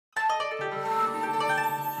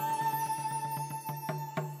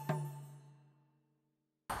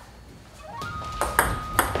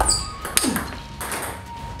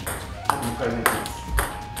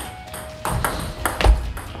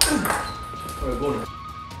5の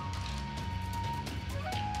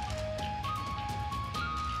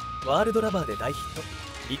ワールドラバーで大ヒット、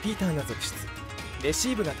リピーターが続出、レ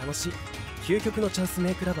シーブが楽しい、究極のチャンス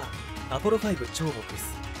メイクラバー、アポロ5超極薄。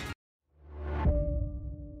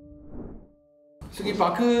次、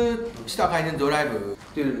バック下回転ドライブ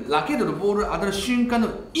というラケットのボール当たる瞬間の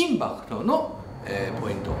インパクトの、ポ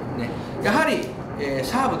イント、ね、やはり、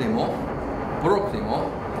サーブでもブロックでも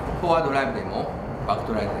フォアドライブでもバック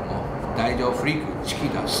ドライブでも大丈夫フリークチキー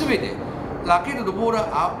タすべてラケットのボール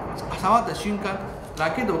が触った瞬間、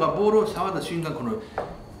ラケットがボールを触った瞬間、この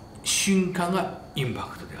瞬間がインパ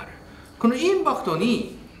クトである。このインパクト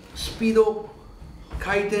にスピード、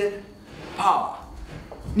回転、パワ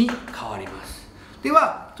ーに変わります。で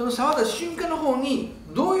は、その触った瞬間の方に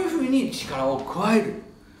どういうふうに力を加える、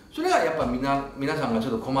それがやっぱ皆さんがちょ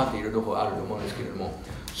っと困っているところがあると思うんですけれども、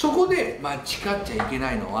そこで間違っちゃいけ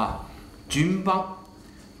ないのは順番、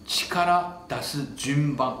力出す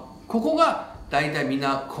順番、ここが大体みん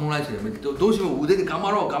な混乱してる。どうしても腕で頑張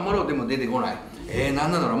ろうでも出てこない。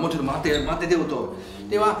何なのもうちょっと待ってってこと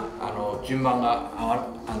では順番が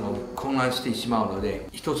混乱してしまうので、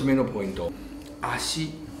一つ目のポイント、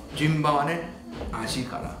足、順番はね、足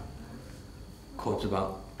から骨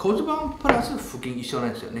盤プラス腹筋一緒な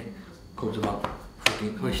んですよね。骨盤腹筋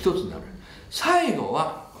これ一つになる。最後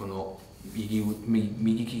はこの右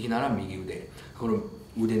利きなら右腕、この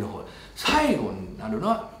腕の方、最後になるの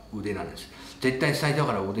は腕なんです。絶対最初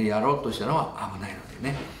から腕やろうとしたのは危ないので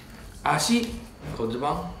ね、足、骨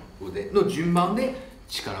盤、腕の順番で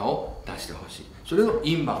力を出してほしい。それを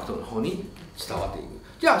インパクトの方に伝わっていく。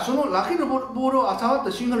じゃあそのラケットのボールを触っ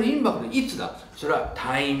た瞬間のインパクトいつだ？それは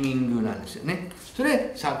タイミングなんですよね。そ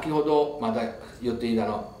れ先ほどまた言っていた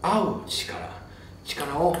の合う力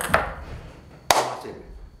を合わせる、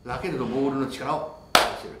ラケットとボールの力を合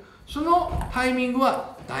わせる。そのタイミング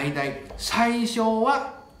はだいたい最初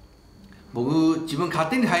は僕自分勝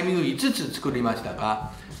手にタイミング5つ作りました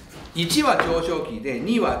が、1は上昇期で、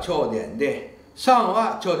2は頂点で、3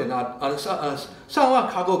は頂点の3は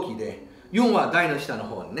過渡期で、4は台の下の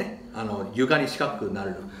方にね、床に四角くな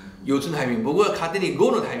るの。4つのタイミング、僕は勝手に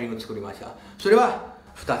5のタイミングを作りました。それは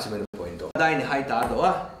2つ目のポイント。台に入った後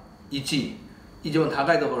は1、一番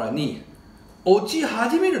高いところは2、落ち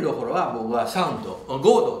始めるところは僕は3と5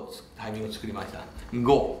とタイミングを作りました。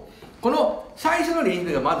5。この最初の練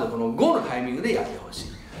習がまずこの5のタイミングでやってほし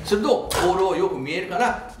い。するとボールをよく見えるか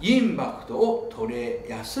らインパクトを取り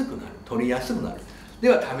やすくなる。で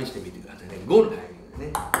は試してみてくださいね。5のタイミングで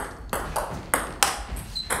ね。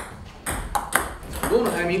5の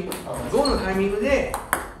タイミングで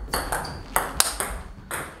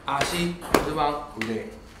足、骨盤、腕。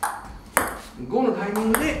5のタイミ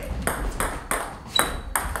ングで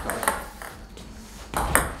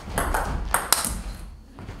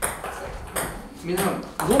皆さん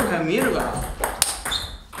5のタイミング見えるかな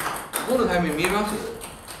？5のタイミング見えます？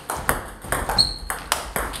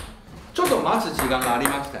ちょっと待つ時間があり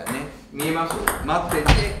ましたよね。見えます？待って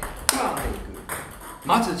て、パーンっていく。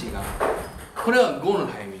待つ時間。これは5の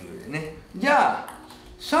タイミングでね。じゃあ、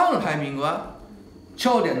3のタイミングは、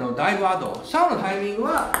頂点のだいぶ後。3のタイミング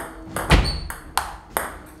は、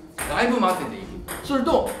だいぶ待ってていい。する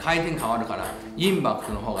と、回転変わるから、インパク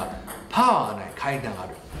トの方がパワーがない、回転があ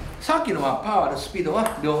る。さっきのはパワーとスピード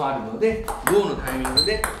は両方あるので、5のタイミング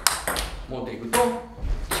で持っていくと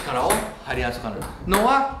力を入りやすくなるの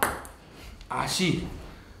は足、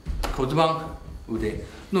骨盤、腕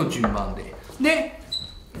の順番で。で、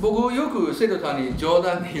僕よく生徒さんに冗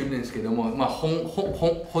談で言うんですけども、まあ本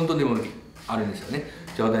当でもあるんですよね。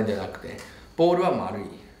冗談じゃなくて、ボールは丸い、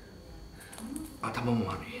頭も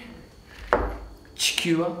丸い、地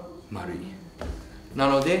球は丸い。な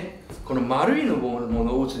ので、この丸いのも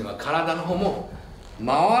のを打つには体の方も回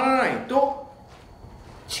らないと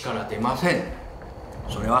力出ません。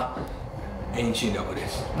それは遠心力で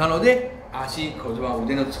す。なので、足、骨盤、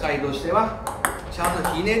腕の使いとしては、ちゃん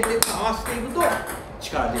とひねって合わせていくと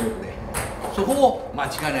力出るので、そこを間違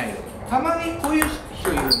えないように。たまにこういう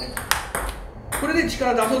人いるね。これで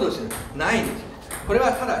力出そうとしてるないです。これ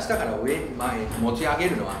はただ下から上、前に持ち上げ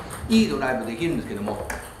るのはいいドライブできるんですけども、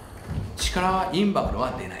力はインパクト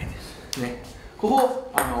は出ないですね。こ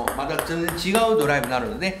こまた全然違うドライブになる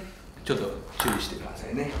のでちょっと注意してくださ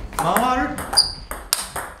いね。回る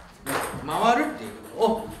っていうこと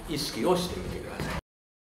を意識をしてみてください。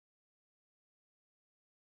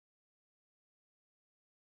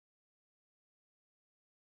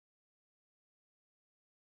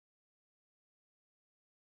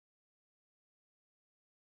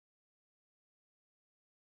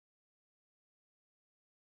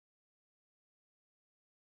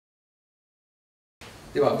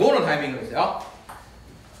では5のタイミングですよ。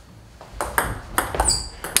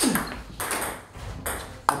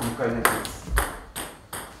回目です。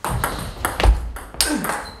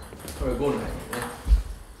これゴールライン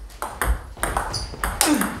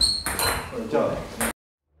ね。じゃあ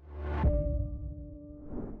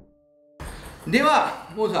では、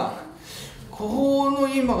もうさ、ここの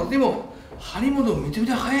インパクトでも張本めちゃめ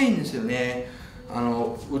ちゃ速いんですよね。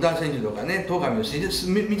宇田選手とかね、東海の選手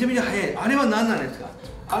めちゃめちゃ速い。あれは何なんですか？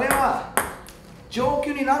あれは上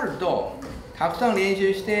級になるとたくさん練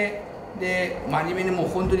習して、で真面目にもう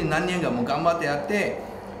本当に何年間も頑張ってやって、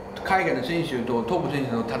海外の選手とトップ選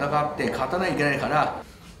手と戦って勝たないといけないから、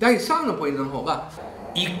第3のポイントの方が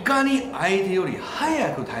いかに相手より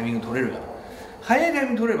早くタイミング取れるか。早いタイ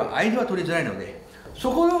ミング取れば相手は取りづらいので、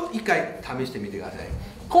そこを1回試してみてください。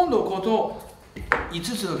今度こそ5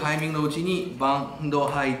つのタイミングのうちにバンド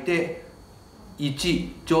を履いて、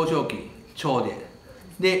1、上昇期、頂点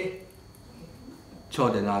で頂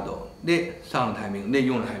点の後で3のタイミングで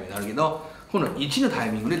4のタイミングになるけど、この1のタイ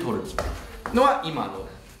ミングで取るのは今の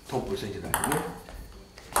トップ選手だよね。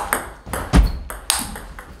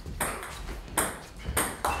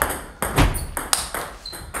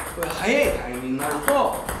これ早いタイミングになる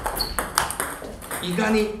と、いか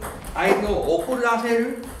に相手を怒らせ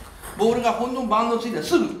る、ボールが本当にバウンドついたら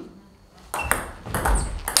すぐ、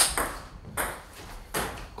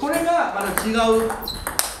これがまた違う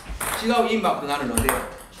インパクトになるので、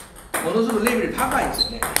ものすごくレベル高いんです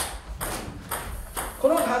よね。こ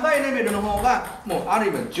の高いレベルの方がもうある意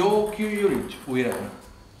味上級より上だよね。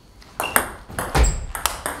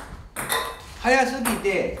速すぎ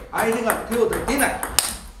て相手が手を出ない。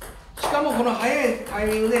しかもこの速いタイ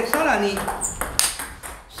ミングでさらに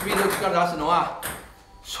スピードを力出すのは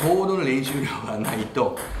相当の練習量がない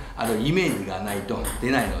と、イメージがないと出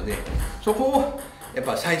ないので、そこをやっ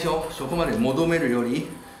ぱ最初そこまで求めるより、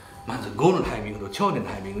まず5のタイミングと頂点の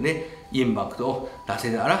タイミングでインパクトを出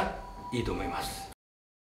せたらいいと思います。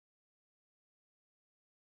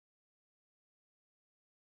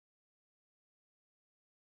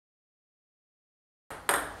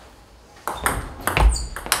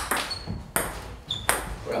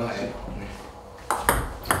これは早いね。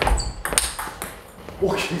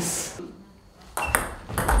大きいです。